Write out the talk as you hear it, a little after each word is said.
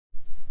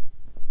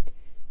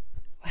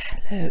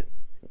Hello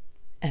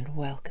and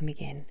welcome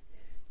again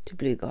to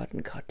Blue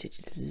Garden Cottage.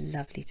 It's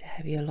lovely to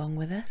have you along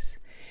with us.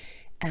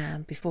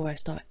 Before I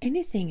start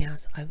anything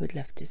else, I would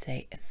love to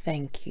say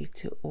thank you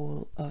to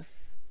all of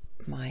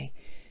my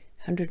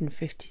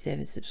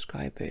 157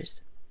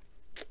 subscribers,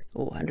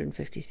 or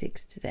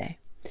 156 today.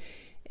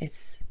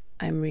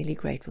 I'm really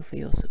grateful for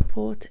your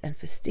support and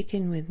for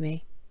sticking with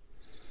me,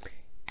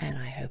 and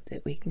I hope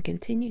that we can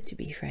continue to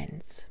be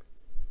friends.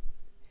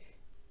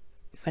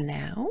 For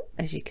now,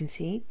 as you can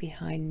see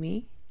behind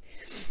me,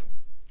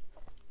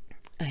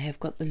 I have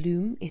got the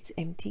loom. It's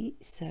empty,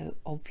 so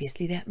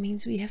obviously that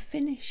means we have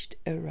finished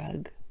a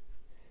rug,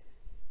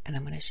 and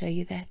I'm going to show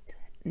you that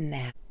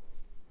now.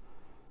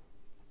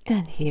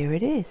 And here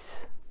it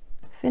is,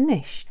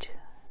 finished,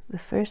 the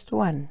first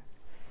one.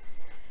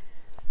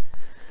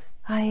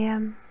 I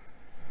am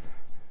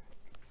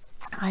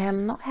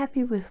not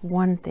happy with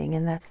one thing,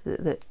 and that's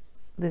the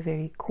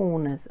very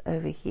corners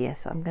over here,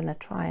 so I'm going to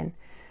try and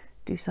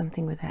do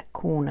something with that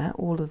corner,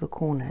 all of the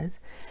corners.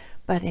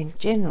 But in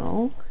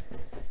general,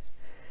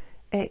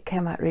 it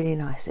came out really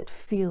nice. It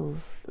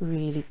feels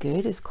really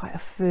good. It's quite a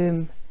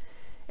firm,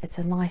 it's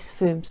a nice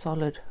firm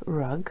solid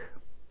rug,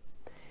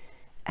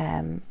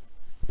 and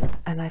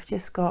I've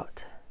just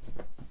got,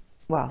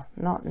 well,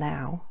 not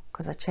now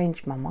because I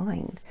changed my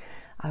mind.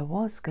 I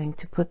was going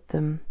to put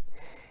them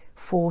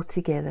four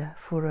together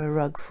for a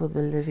rug for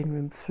the living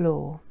room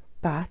floor,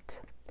 but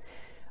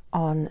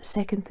on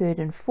second, third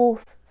and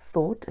fourth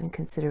thought and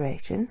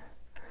consideration,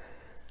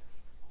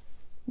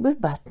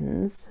 with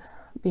Buttons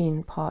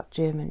being part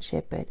German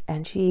Shepherd,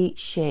 and she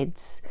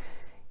sheds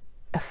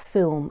a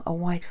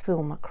white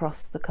film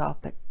across the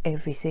carpet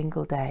every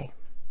single day,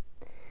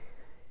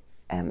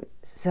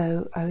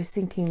 so I was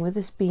thinking, with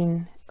this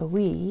being a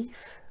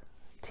weave,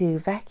 to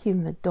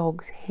vacuum the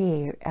dog's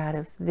hair out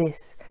of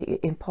this,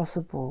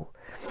 impossible.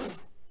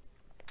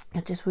 I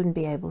just wouldn't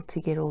be able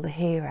to get all the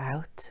hair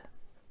out,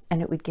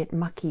 and it would get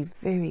mucky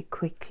very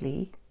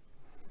quickly.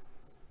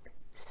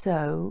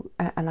 So,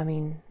 and I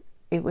mean,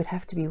 it would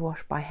have to be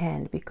washed by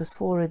hand, because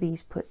four of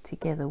these put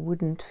together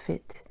wouldn't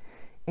fit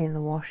in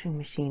the washing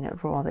machine.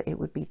 Rather, it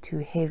would be too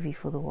heavy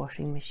for the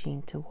washing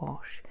machine to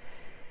wash.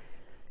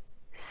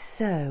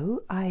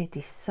 So I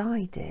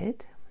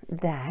decided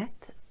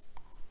that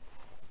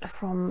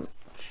from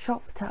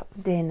chopped up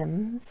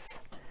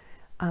denims,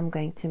 I'm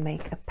going to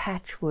make a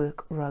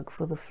patchwork rug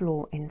for the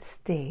floor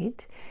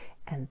instead.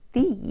 And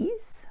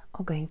these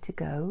are going to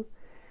go,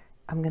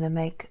 I'm going to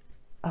make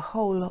a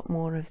whole lot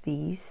more of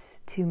these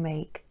to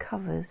make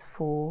covers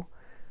for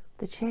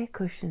the chair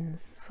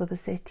cushions, for the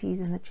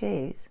settees and the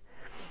chairs,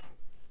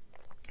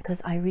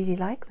 because I really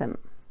like them.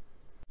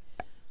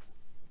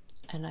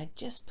 And I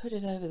just put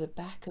it over the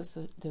back of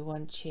the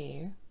one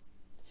chair,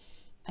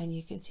 and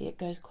you can see it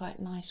goes quite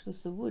nice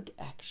with the wood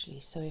actually.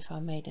 So if I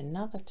made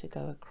another to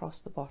go across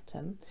the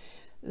bottom,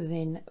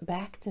 then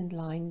backed and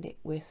lined it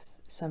with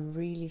some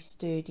really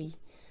sturdy,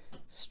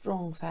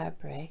 strong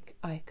fabric,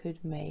 I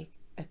could make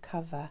a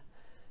cover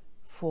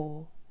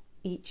for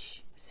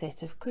each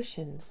set of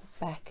cushions,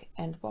 back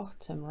and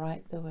bottom,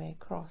 right the way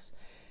across.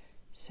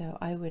 So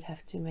I would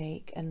have to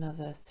make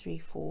another 3,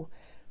 4,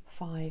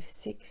 5,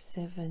 6,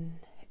 7,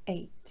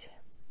 8,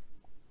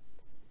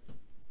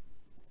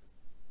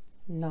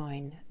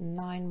 9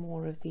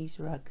 more of these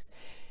rugs.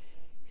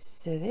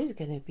 So there's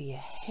going to be a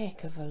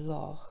heck of a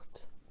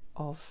lot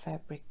of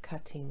fabric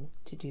cutting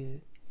to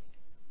do,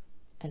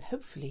 and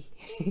hopefully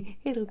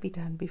it'll be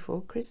done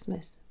before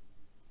Christmas.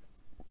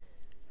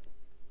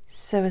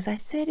 So as I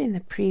said in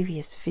the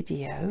previous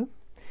video,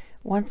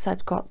 once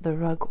I'd got the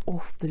rug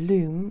off the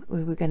loom,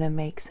 we were going to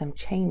make some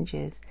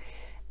changes,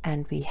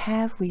 and we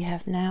have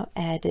now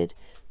added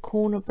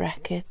corner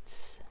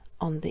brackets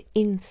on the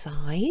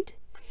inside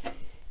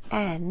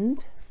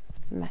and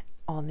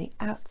on the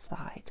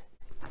outside.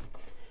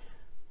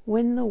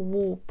 When the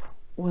warp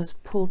was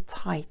pulled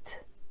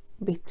tight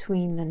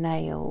between the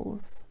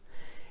nails,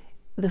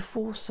 the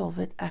force of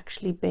it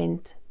actually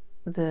bent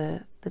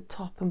the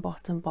top and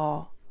bottom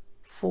bar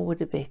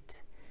forward a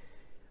bit,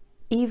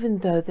 even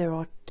though there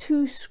are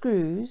 2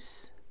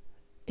 screws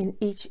in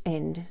each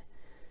end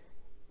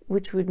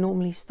which would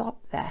normally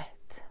stop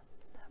that.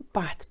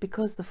 But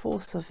because the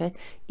force of it,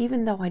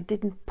 even though I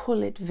didn't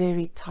pull it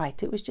very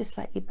tight, it was just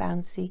slightly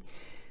bouncy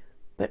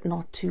but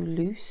not too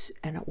loose,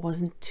 and it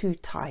wasn't too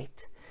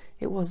tight,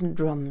 it wasn't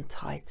drum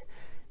tight,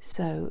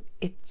 so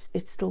it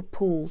still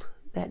pulled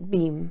that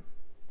beam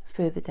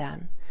further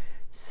down.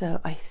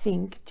 So I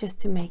think, just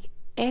to make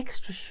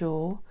extra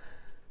sure,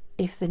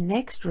 if the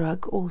next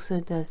rug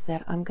also does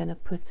that, I'm going to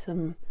put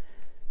some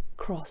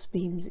cross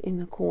beams in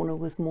the corner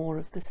with more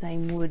of the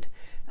same wood,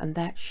 and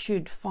that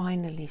should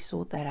finally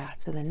sort that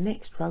out. So the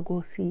next rug,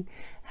 we'll see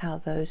how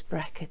those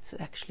brackets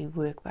actually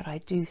work. But I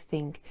do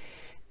think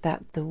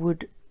that the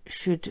wood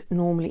should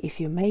normally, if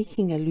you're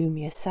making a loom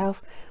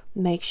yourself,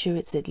 make sure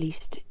it's at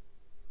least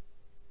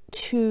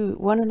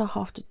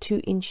 1.5 to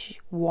 2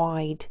 inch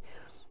wide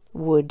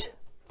wood,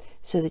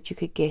 so that you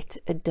could get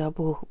a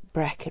double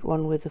bracket,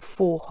 one with the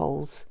 4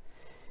 holes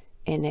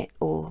in it,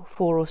 or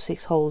 4 or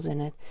 6 holes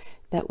in it,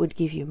 that would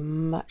give you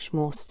much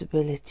more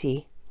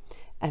stability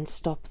and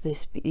stop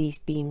these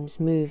beams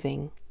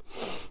moving.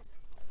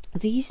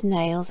 These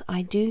nails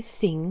I do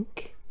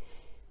think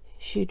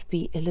should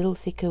be a little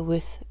thicker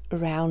with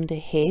rounder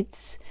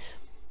heads,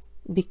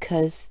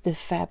 because the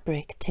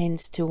fabric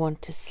tends to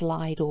want to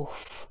slide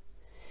off.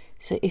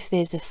 So if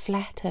there's a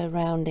flatter,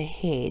 rounder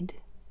head,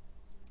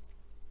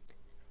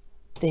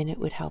 then it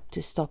would help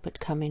to stop it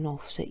coming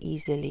off so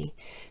easily.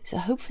 So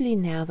hopefully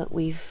now that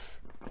we've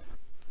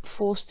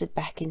forced it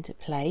back into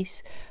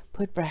place,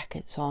 put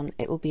brackets on,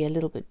 it will be a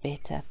little bit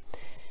better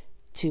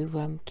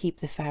to keep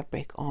the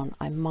fabric on.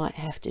 I might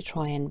have to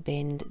try and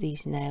bend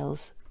these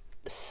nails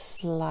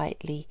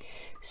slightly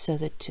so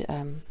that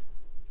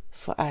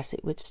for us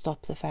it would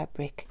stop the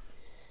fabric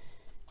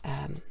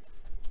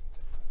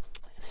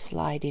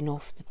sliding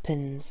off the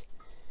pins.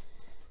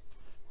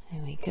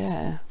 There we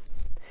go.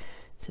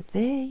 So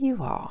there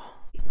you are,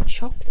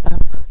 chopped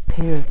up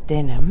pair of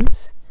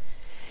denims.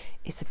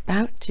 It's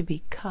about to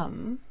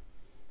become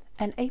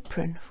an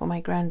apron for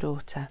my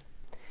granddaughter.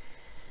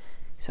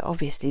 So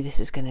obviously this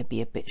is going to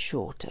be a bit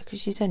shorter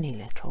because she's only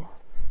little,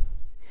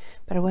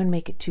 but I won't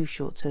make it too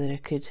short so that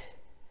it could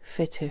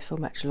fit her for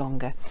much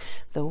longer.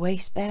 The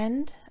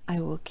waistband I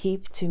will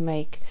keep to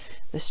make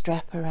the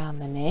strap around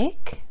the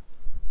neck,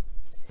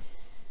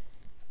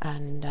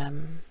 and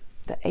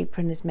the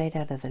apron is made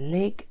out of the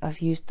leg. I've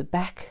used the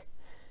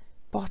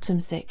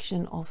bottom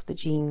section of the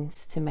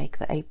jeans to make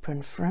the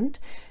apron front,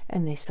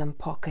 and there's some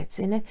pockets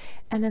in it,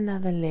 and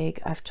another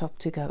leg I've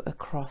chopped to go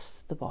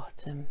across the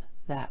bottom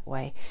that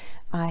way.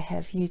 I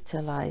have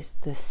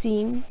utilized the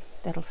seam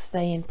that'll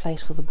stay in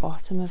place for the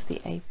bottom of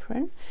the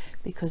apron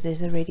because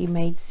there's a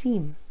ready-made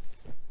seam,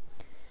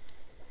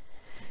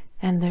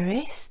 and the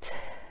rest,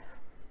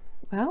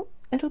 well,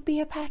 it'll be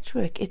a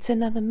patchwork. It's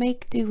another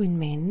make, do and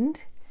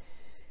mend.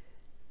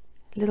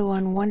 Little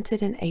one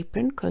wanted an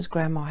apron because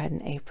grandma had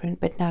an apron,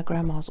 but now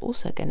grandma's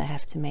also going to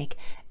have to make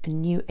a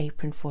new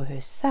apron for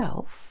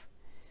herself,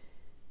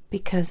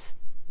 because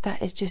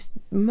that is just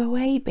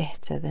way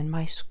better than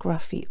my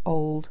scruffy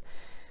old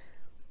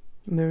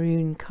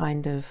maroon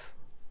kind of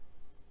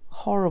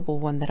horrible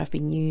one that I've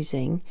been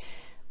using.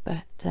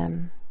 But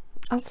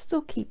I'll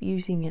still keep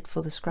using it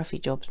for the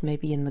scruffy jobs,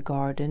 maybe in the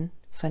garden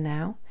for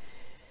now.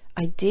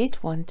 I did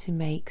want to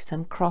make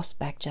some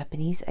crossback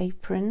Japanese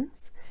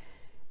aprons,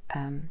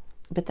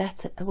 but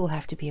it will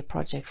have to be a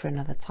project for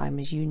another time.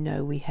 As you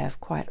know, we have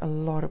quite a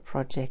lot of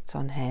projects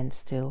on hand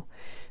still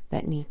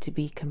that need to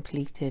be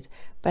completed,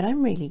 but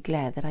I'm really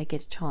glad that I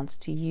get a chance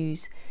to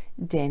use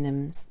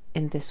denims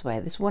in this way.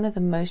 This is one of the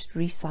most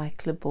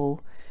recyclable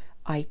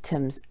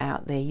items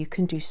out there. You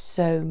can do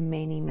so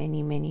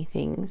many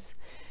things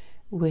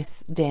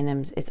with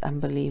denims. It's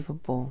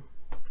unbelievable.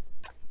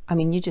 I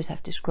mean, you just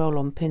have to scroll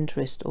on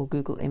Pinterest or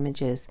Google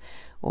Images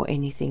or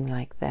anything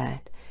like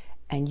that,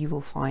 and you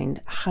will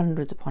find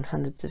hundreds upon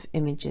hundreds of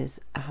images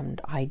and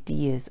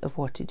ideas of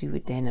what to do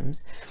with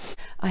denims.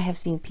 I have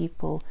seen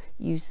people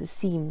use the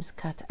seams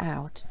cut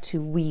out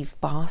to weave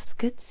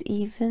baskets,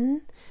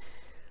 even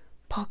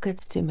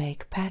pockets to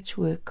make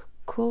patchwork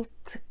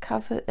quilt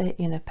cover,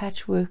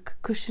 patchwork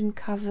cushion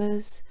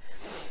covers,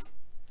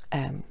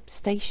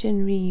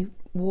 stationery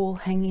wall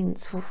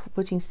hangings for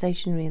putting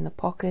stationery in the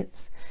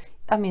pockets.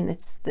 I mean,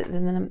 it's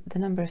the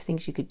number of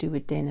things you could do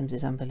with denims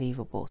is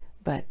unbelievable.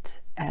 But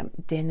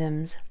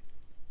denims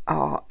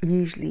are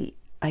usually,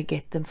 I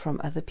get them from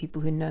other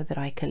people who know that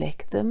I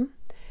collect them,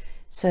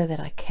 so that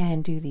I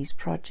can do these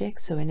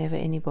projects. So whenever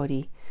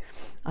anybody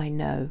I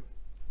know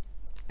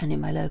and in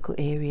my local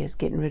area is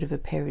getting rid of a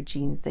pair of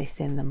jeans, they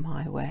send them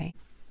my way.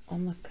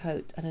 On the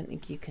coat, I don't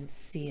think you can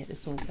see it,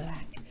 it's all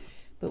black,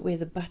 but where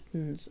the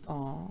buttons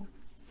are,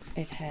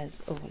 it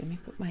has, oh, let me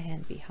put my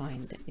hand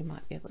behind it, you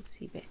might be able to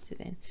see better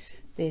then.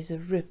 There's a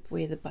rip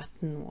where the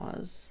button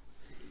was,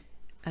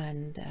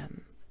 and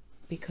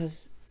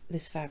because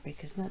this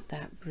fabric is not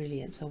that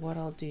brilliant, so what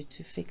I'll do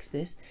to fix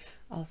this,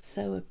 I'll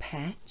sew a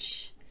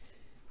patch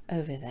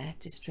over that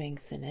to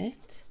strengthen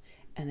it,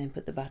 and then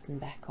put the button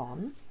back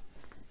on.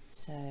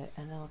 So,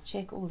 and I'll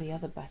check all the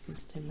other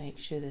buttons to make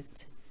sure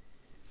that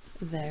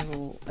they're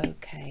all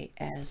okay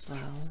as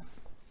well.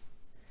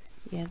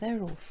 Yeah, they're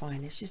all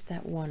fine. It's just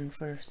that one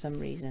for some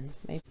reason.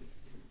 Maybe.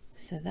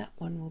 So that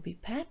one will be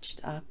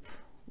patched up,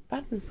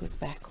 button put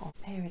back on.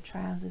 A pair of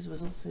trousers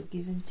was also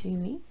given to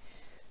me.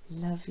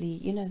 Lovely,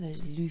 you know,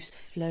 those loose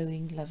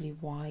flowing, lovely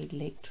wide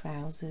leg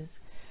trousers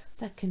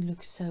that can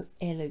look so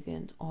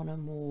elegant on a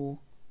more,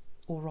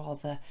 or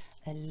rather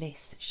a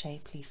less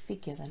shapely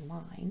figure than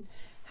mine.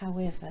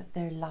 However,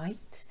 they're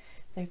light,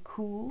 they're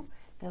cool,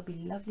 they'll be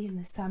lovely in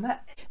the summer.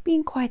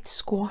 Being quite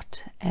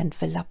squat and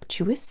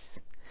voluptuous,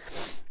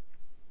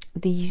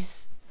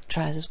 these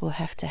trousers will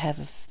have to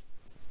have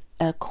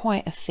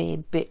quite a fair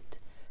bit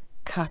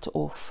cut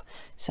off.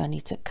 So I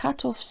need to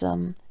cut off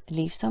some,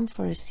 leave some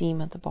for a seam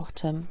at the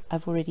bottom.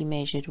 I've already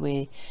measured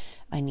where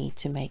I need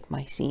to make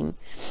my seam.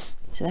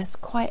 So that's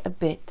quite a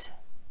bit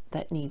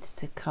that needs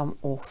to come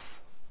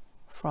off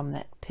from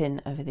that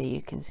pin over there.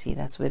 You can see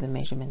that's where the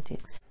measurement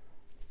is.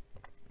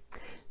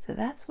 So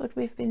that's what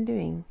we've been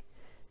doing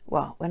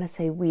well, when I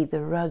say we,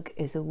 the rug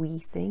is a we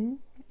thing,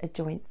 a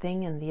joint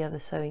thing, and the other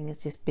sewing is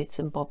just bits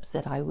and bobs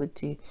that I would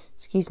do.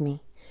 Excuse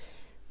me.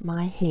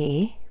 My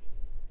hair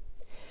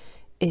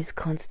is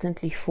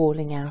constantly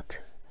falling out.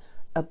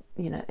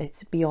 You know,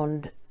 it's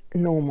beyond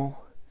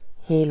normal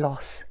hair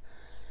loss.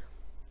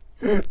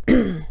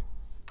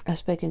 I've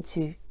spoken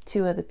to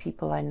 2 other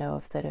people I know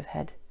of that have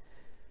had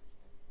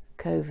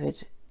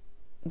COVID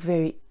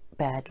very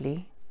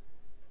badly,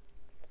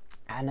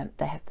 and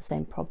they have the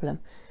same problem,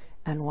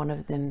 and one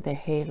of them, their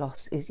hair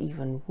loss is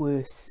even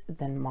worse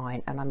than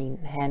mine, and I mean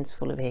hands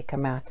full of hair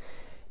come out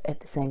at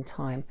the same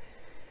time.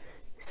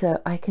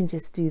 So I can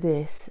just do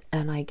this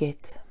and I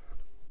get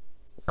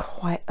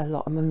quite a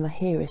lot. I mean, my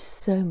hair is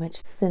so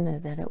much thinner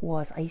than it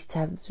was. I used to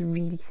have this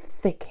really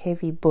thick,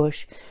 heavy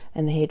bush,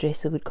 and the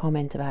hairdresser would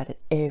comment about it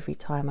every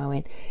time I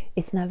went.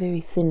 It's now very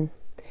thin,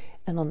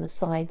 and on the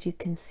side you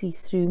can see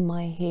through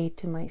my hair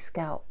to my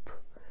scalp,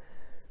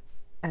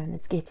 and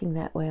it's getting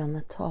that way on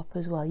the top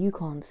as well. You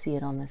can't see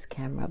it on this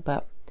camera,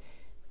 but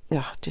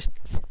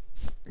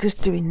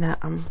just doing that,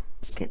 I'm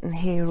getting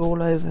hair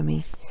all over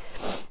me.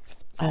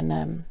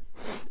 And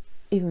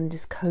even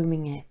just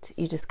combing it,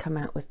 you just come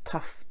out with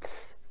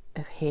tufts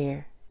of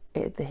hair.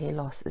 The hair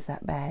loss is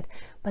that bad,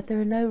 but there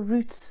are no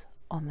roots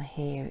on the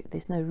hair.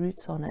 There's no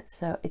roots on it,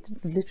 so it's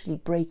literally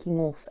breaking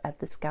off at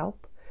the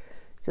scalp,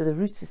 so the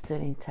roots are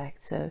still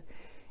intact. So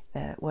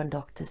one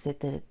doctor said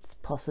that it's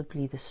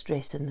possibly the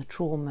stress and the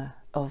trauma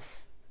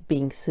of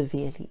being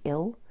severely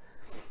ill.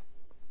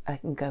 I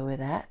can go with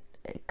that,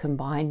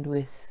 combined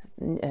with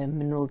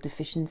mineral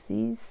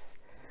deficiencies,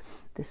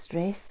 the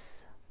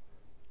stress,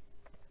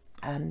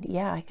 and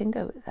yeah, I can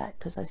go with that,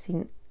 because I've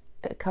seen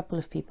a couple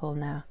of people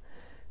now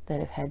that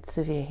have had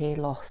severe hair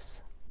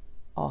loss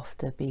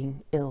after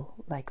being ill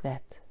like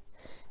that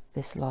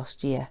this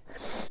last year.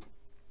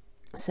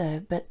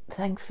 So, but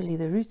thankfully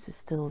the roots are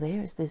still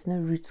there, as there's no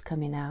roots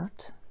coming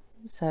out,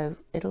 so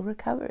it'll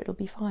recover, it'll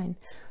be fine.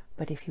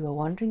 But if you were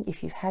wondering,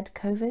 if you've had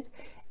COVID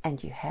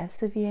and you have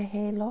severe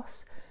hair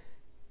loss,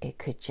 it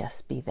could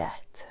just be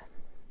that.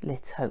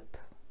 Let's hope.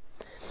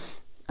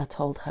 I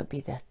told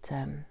hubby that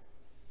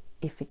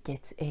if it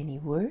gets any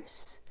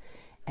worse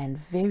and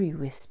very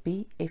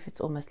wispy, if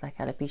it's almost like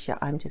alopecia,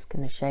 I'm just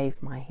going to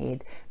shave my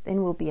head.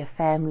 Then we'll be a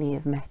family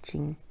of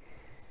matching,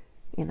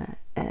 you know,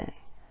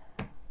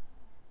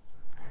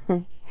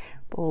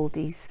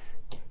 baldies,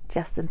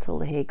 just until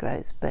the hair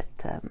grows. But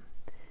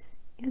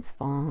it's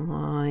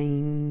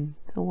fine,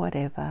 or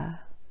whatever.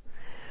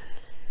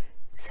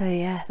 So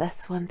yeah,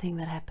 that's one thing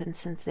that happened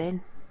since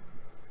then.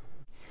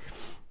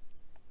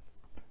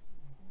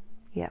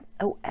 Yeah.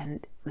 Oh,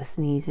 and the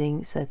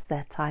sneezing. So it's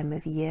that time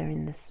of year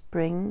in the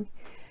spring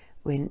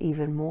when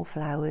even more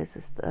flowers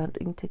are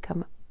starting to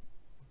come up.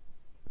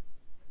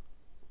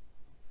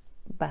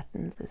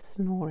 Buttons are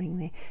snoring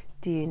there.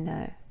 Do you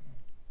know?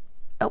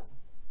 Oh,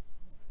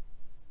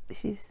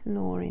 she's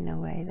snoring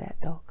away, that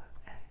dog.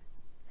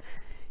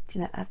 Do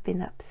you know, I've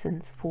been up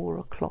since 4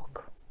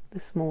 o'clock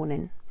this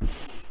morning.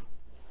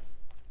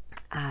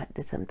 I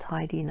did some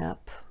tidying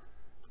up,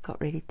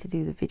 got ready to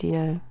do the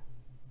video.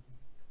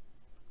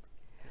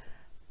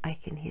 I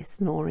can hear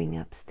snoring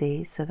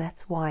upstairs, so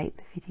that's why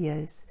the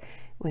videos,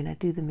 when I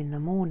do them in the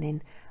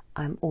morning,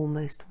 I'm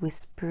almost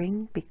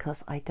whispering,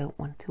 because I don't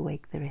want to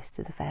wake the rest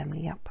of the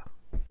family up.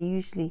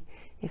 Usually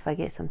if I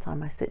get some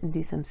time, I sit and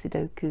do some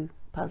Sudoku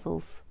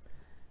puzzles.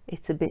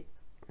 It's a bit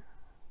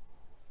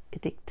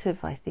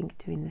addictive, I think,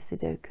 doing the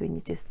Sudoku, and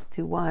you just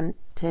do one,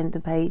 turn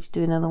the page,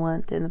 do another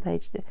one, turn the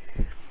page,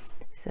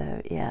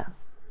 so yeah,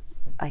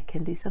 I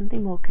can do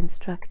something more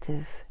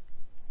constructive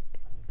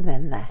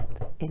than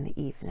that in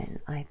the evening,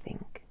 I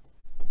think.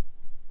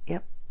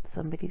 Yep,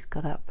 somebody's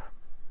got up.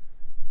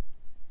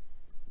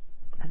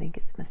 I think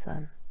it's my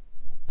son.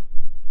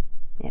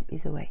 Yep,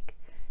 he's awake,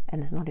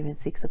 and it's not even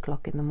 6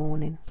 o'clock in the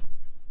morning.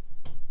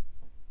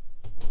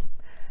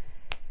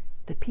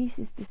 The peace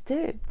is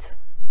disturbed.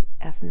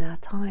 It's now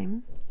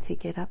time to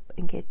get up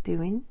and get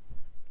doing,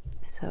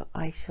 so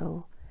I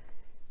shall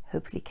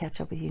hopefully catch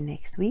up with you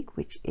next week,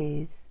 which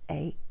is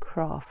a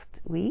craft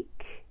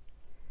week.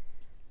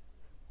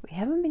 We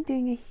haven't been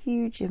doing a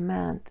huge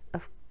amount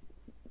of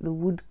the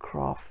wood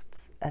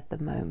crafts at the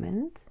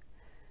moment,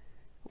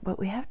 but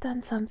we have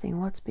done something.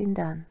 What's been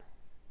done?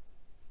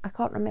 I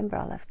can't remember.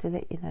 I'll have to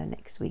let you know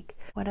next week.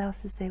 What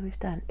else is there we've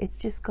done? It's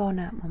just gone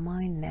out my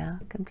mind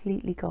now,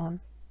 completely gone.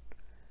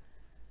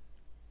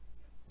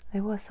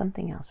 There was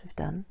something else we've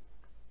done.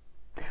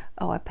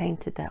 Oh, I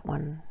painted that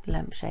one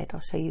lampshade. I'll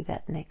show you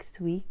that next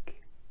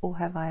week. Or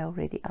have I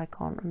already? I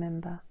can't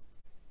remember.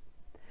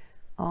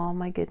 Oh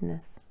my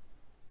goodness.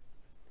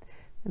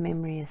 The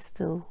memory is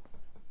still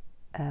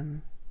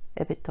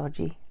a bit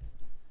dodgy.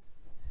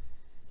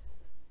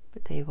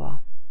 But there you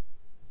are.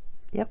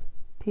 Yep,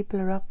 people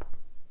are up.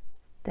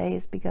 Day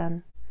has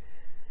begun.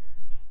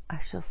 I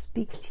shall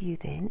speak to you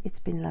then. It's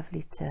been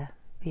lovely to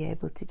be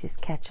able to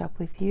just catch up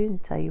with you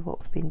and tell you what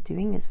we've been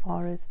doing as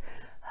far as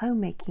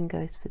homemaking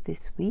goes for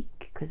this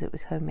week, because it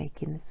was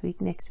homemaking this week.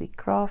 Next week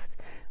craft,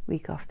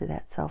 week after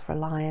that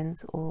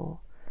self-reliance, or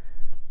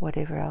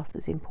whatever else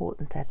is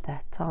important at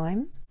that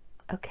time.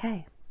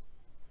 Okay,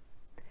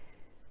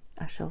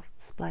 I shall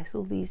splice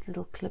all these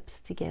little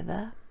clips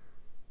together.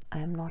 I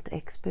am not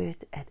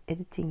expert at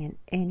editing in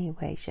any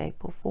way, shape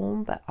or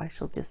form, but I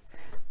shall just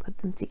put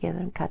them together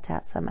and cut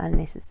out some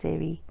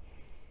unnecessary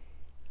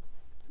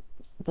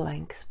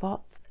blank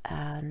spots,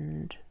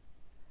 and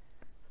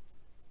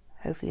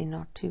hopefully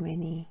not too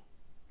many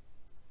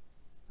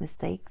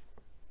mistakes,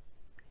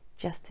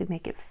 just to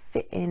make it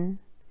fit in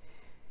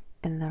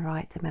the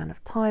right amount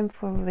of time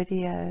for a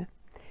video,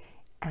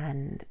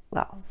 and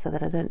well, so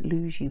that I don't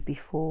lose you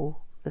before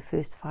the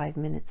first 5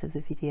 minutes of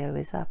the video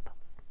is up.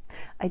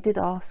 I did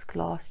ask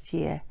last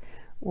year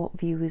what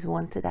viewers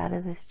wanted out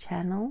of this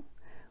channel,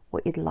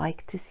 what you'd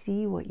like to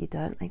see, what you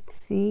don't like to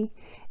see.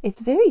 It's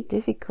very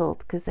difficult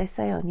because they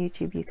say on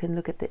YouTube you can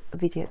look at the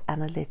video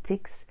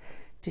analytics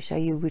to show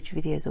you which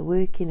videos are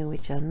working and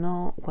which are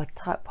not, what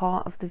type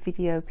part of the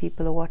video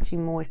people are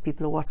watching more, if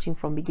people are watching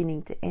from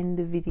beginning to end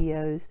of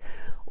videos,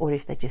 or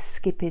if they're just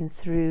skipping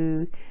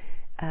through.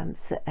 And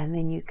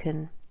then you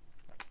can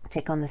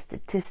check on the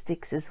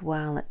statistics as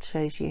well. It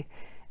shows you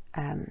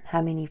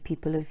how many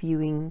people are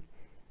viewing.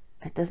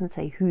 It doesn't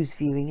say who's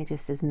viewing, it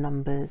just says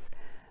numbers.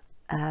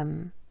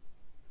 And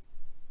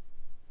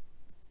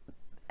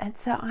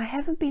so I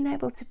haven't been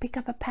able to pick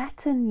up a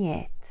pattern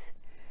yet.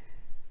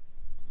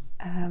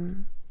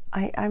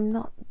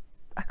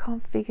 I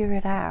can't figure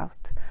it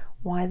out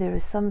why there are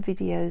some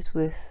videos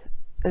with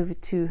over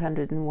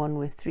 200 and one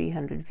with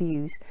 300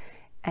 views,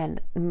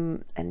 and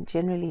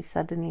generally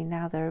suddenly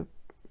now they're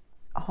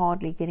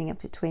hardly getting up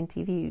to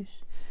 20 views.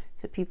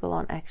 So people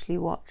aren't actually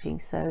watching.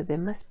 So there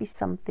must be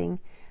something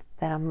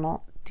that I'm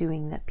not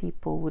doing that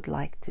people would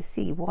like to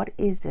see. What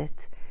is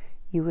it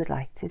you would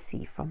like to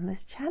see from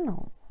this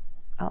channel?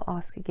 I'll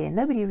ask again.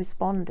 Nobody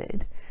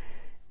responded.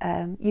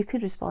 You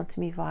could respond to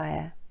me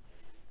via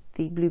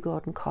the Blue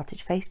Garden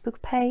Cottage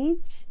Facebook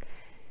page.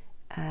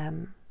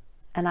 And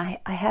I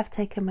have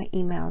taken my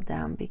email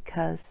down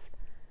because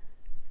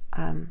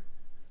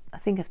I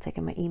think I've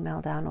taken my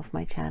email down off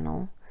my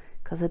channel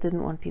because I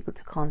didn't want people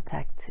to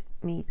contact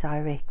me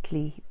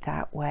directly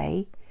that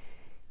way,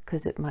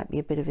 because it might be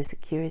a bit of a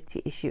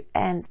security issue,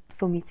 and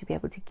for me to be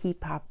able to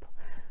keep up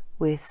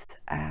with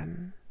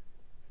the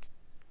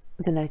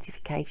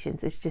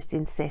notifications. It's just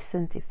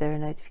incessant if there are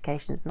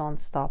notifications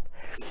non-stop.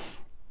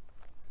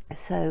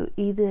 So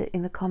either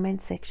in the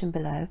comment section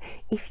below,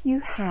 if you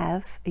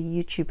have a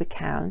YouTube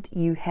account,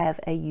 you have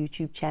a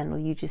YouTube channel,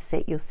 you just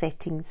set your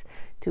settings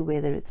to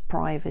whether it's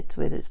private,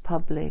 whether it's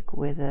public,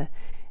 whether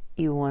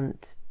you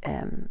want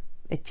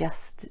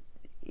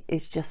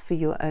it's just for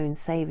your own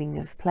saving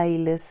of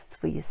playlists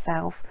for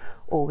yourself,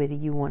 or whether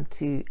you want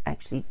to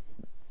actually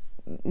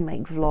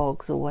make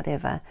vlogs or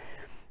whatever.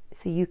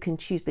 So you can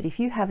choose. But if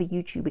you have a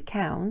YouTube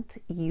account,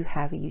 you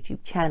have a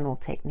YouTube channel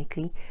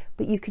technically,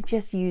 but you could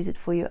just use it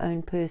for your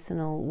own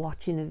personal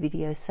watching a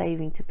video,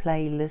 saving to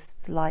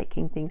playlists,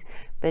 liking things.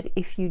 But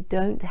if you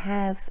don't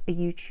have a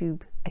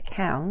YouTube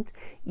account,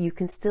 you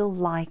can still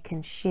like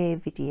and share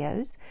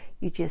videos.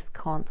 You just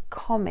can't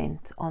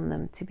comment on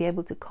them. To be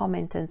able to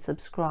comment and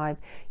subscribe,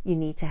 you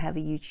need to have a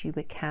YouTube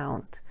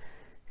account.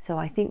 So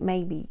I think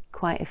maybe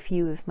quite a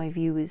few of my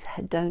viewers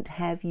don't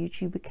have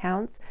YouTube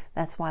accounts.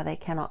 That's why they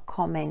cannot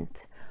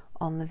comment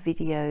on the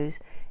videos,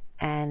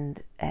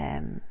 and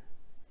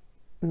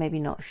maybe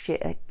not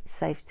share,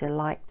 safe to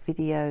like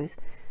videos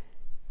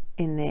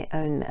in their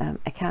own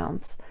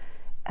accounts.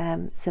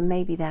 So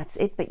maybe that's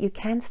it, but you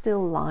can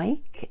still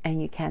like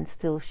and you can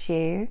still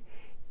share,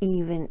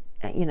 even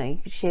you know, you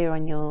can share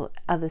on your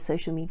other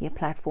social media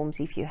platforms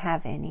if you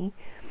have any.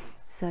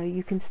 So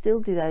you can still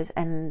do those,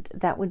 and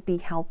that would be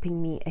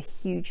helping me a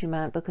huge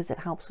amount, because it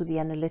helps with the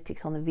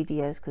analytics on the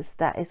videos, because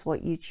that is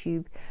what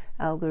YouTube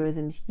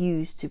algorithms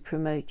use to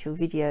promote your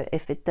video.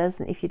 If it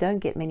doesn't, if you don't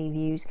get many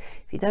views,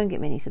 if you don't get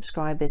many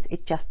subscribers,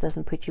 it just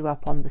doesn't put you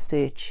up on the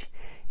search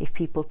if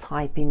people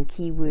type in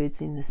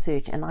keywords in the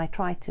search. And I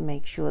try to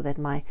make sure that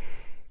my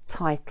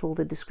title,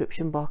 the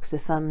description box, the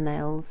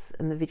thumbnails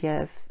and the video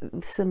have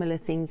similar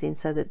things in,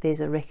 so that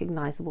there's a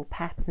recognizable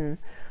pattern.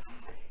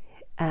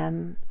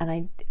 And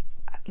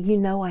you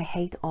know, I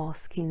hate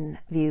asking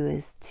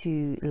viewers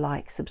to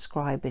like,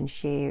 subscribe and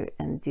share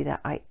and do that.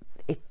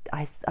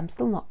 I'm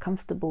still not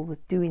comfortable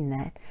with doing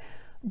that,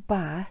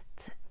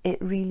 but it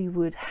really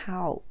would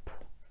help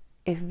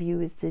if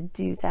viewers did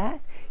do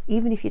that.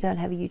 Even if you don't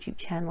have a YouTube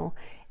channel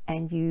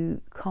and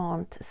you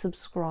can't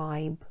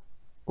subscribe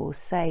or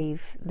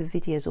save the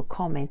videos or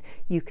comment,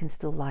 you can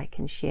still like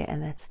and share,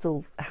 and that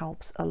still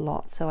helps a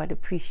lot. So I'd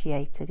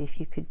appreciate it if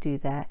you could do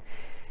that.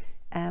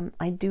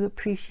 I do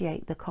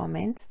appreciate the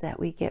comments that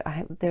we get.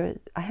 I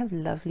have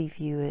lovely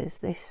viewers.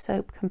 They're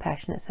so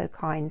compassionate, so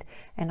kind,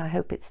 and I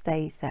hope it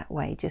stays that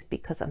way. Just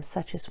because I'm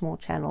such a small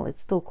channel,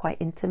 it's still quite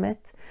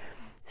intimate,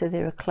 so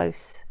there are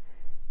close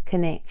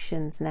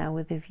connections now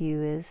with the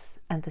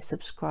viewers and the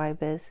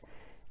subscribers.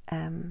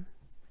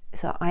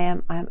 So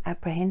I'm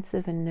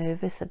apprehensive and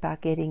nervous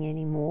about getting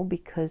any more,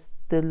 because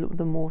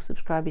the more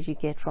subscribers you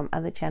get from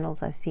other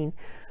channels I've seen,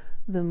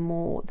 the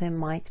more there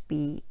might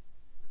be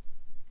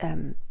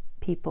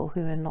people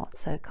who are not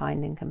so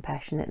kind and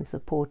compassionate and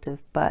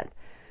supportive, but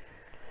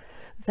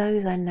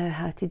those I know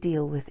how to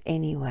deal with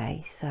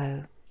anyway,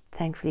 so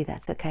thankfully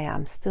that's okay.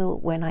 I'm still,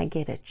 when I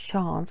get a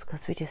chance,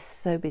 because we're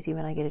just so busy,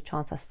 when I get a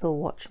chance I still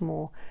watch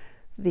more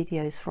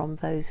videos from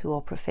those who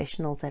are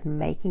professionals at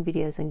making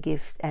videos and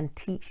give and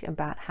teach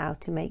about how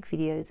to make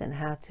videos and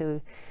how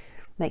to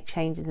make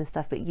changes and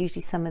stuff, but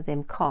usually some of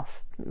them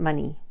cost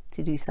money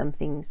to do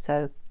something.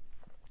 So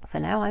for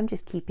now I'm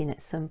just keeping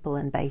it simple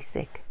and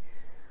basic,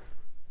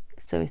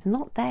 so it's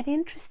not that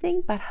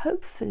interesting, but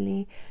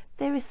hopefully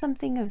there is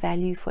something of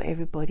value for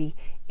everybody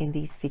in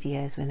these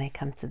videos when they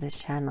come to this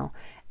channel,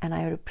 and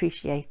I would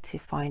appreciate to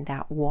find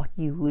out what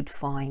you would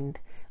find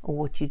or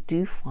what you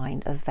do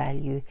find of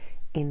value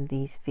in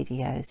these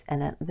videos,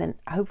 and then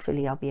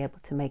hopefully I'll be able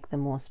to make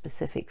them more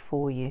specific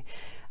for you.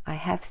 I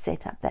have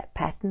set up that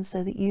pattern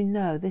so that you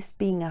know, this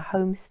being a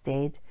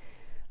homestead,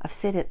 I've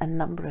said it a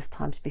number of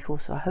times before,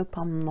 so I hope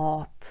I'm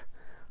not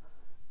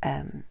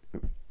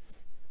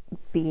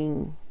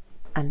being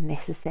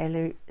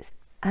unnecessarily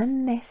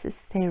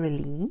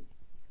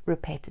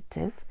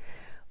repetitive,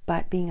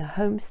 but being a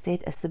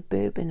homestead, a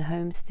suburban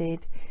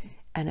homestead,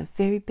 and a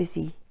very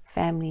busy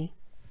family,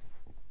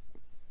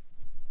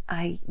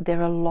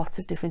 there are lots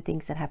of different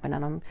things that happen,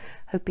 and I'm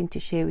hoping to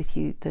share with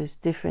you those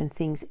different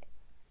things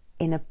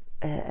in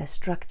a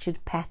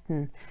structured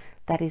pattern.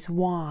 That is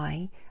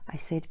why I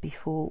said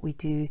before, we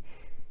do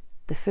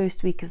the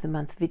first week of the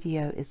month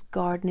video is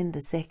gardening,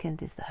 the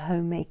second is the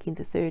homemaking,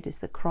 the third is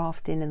the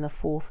crafting, and the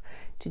fourth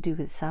to do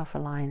with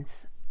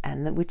self-reliance,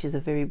 and which is a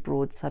very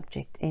broad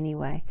subject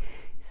anyway.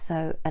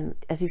 So, and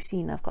as you've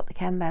seen, I've got the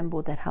Kanban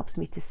board that helps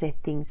me to set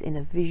things in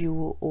a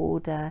visual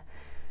order.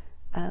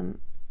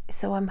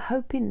 So I'm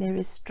hoping there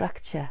is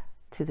structure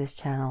to this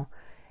channel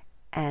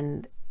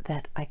and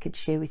that I could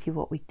share with you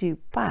what we do,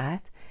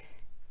 but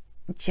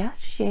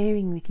just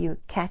sharing with you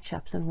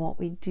catch-ups on what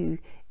we do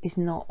is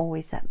not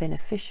always that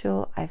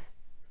beneficial. I've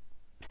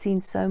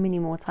seen so many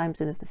more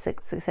times in the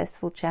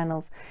successful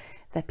channels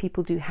that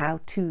people do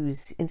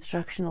how-tos,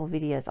 instructional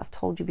videos. I've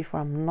told you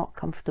before, I'm not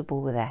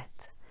comfortable with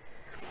that,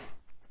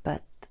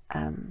 but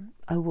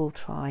I will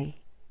try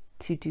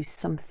to do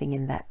something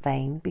in that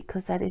vein,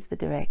 because that is the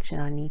direction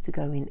I need to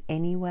go in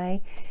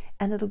anyway,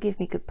 and it'll give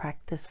me good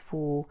practice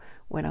for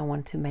when I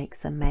want to make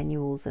some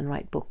manuals and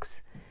write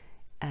books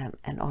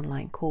and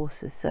online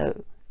courses.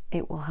 So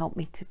it will help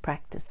me to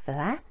practice for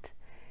that,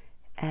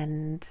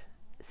 and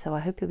so I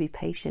hope you'll be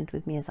patient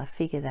with me as I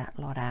figure that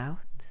lot out.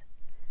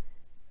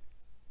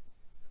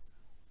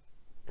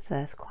 So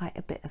there's quite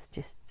a bit of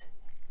just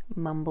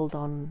mumbled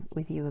on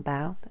with you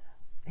about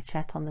a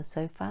chat on the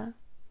sofa,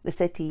 the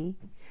settee.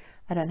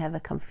 I don't have a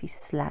comfy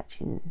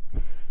slouching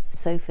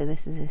sofa.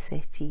 This is a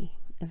settee,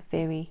 a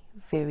very,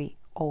 very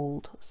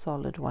old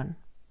solid one.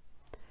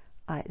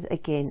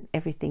 Again,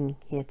 everything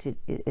here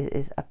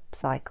is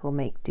upcycle,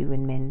 make, do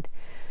and mend.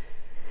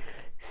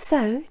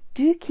 So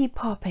do keep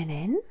popping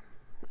in.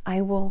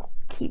 I will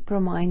keep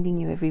reminding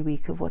you every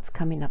week of what's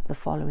coming up the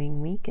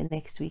following week, and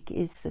next week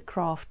is the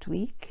craft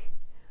week.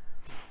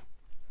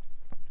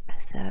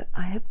 So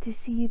I hope to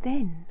see you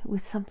then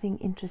with something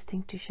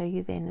interesting to show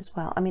you then as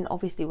well. I mean,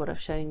 obviously what I've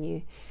shown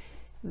you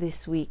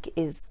this week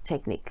is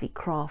technically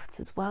crafts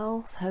as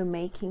well,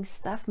 homemaking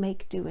stuff,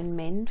 make, do and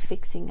mend,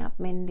 fixing up,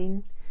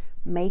 mending,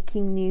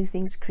 making new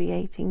things,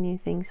 creating new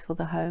things for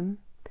the home,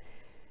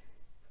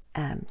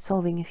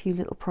 solving a few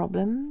little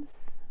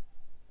problems.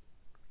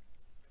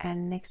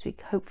 And next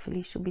week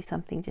hopefully should be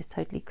something just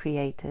totally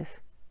creative.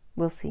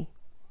 We'll see.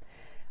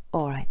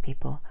 All right,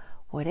 people,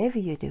 whatever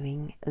you're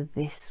doing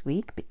this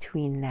week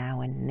between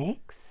now and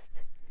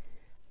next,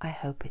 I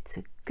hope it's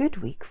a good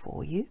week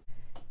for you.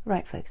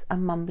 Right, folks,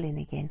 I'm mumbling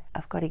again.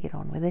 I've got to get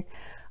on with it.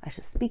 I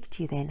shall speak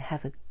to you then.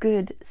 Have a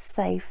good,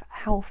 safe,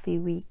 healthy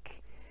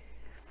week,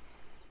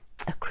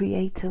 a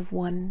creative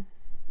one.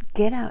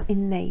 Get out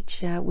in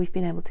nature. We've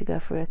been able to go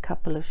for a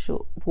couple of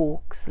short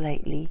walks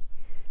lately,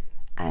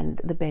 and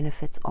the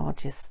benefits are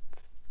just,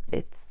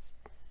 it's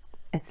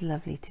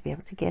lovely to be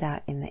able to get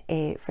out in the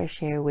air,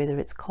 fresh air, whether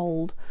it's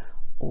cold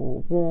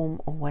or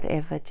warm or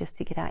whatever, just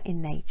to get out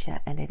in nature,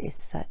 and it is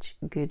such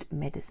good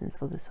medicine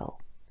for the soul.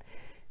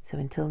 So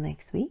until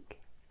next week,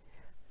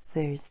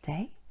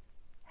 Thursday,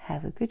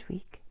 have a good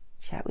week.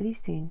 Chat with you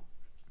soon.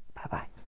 Bye bye.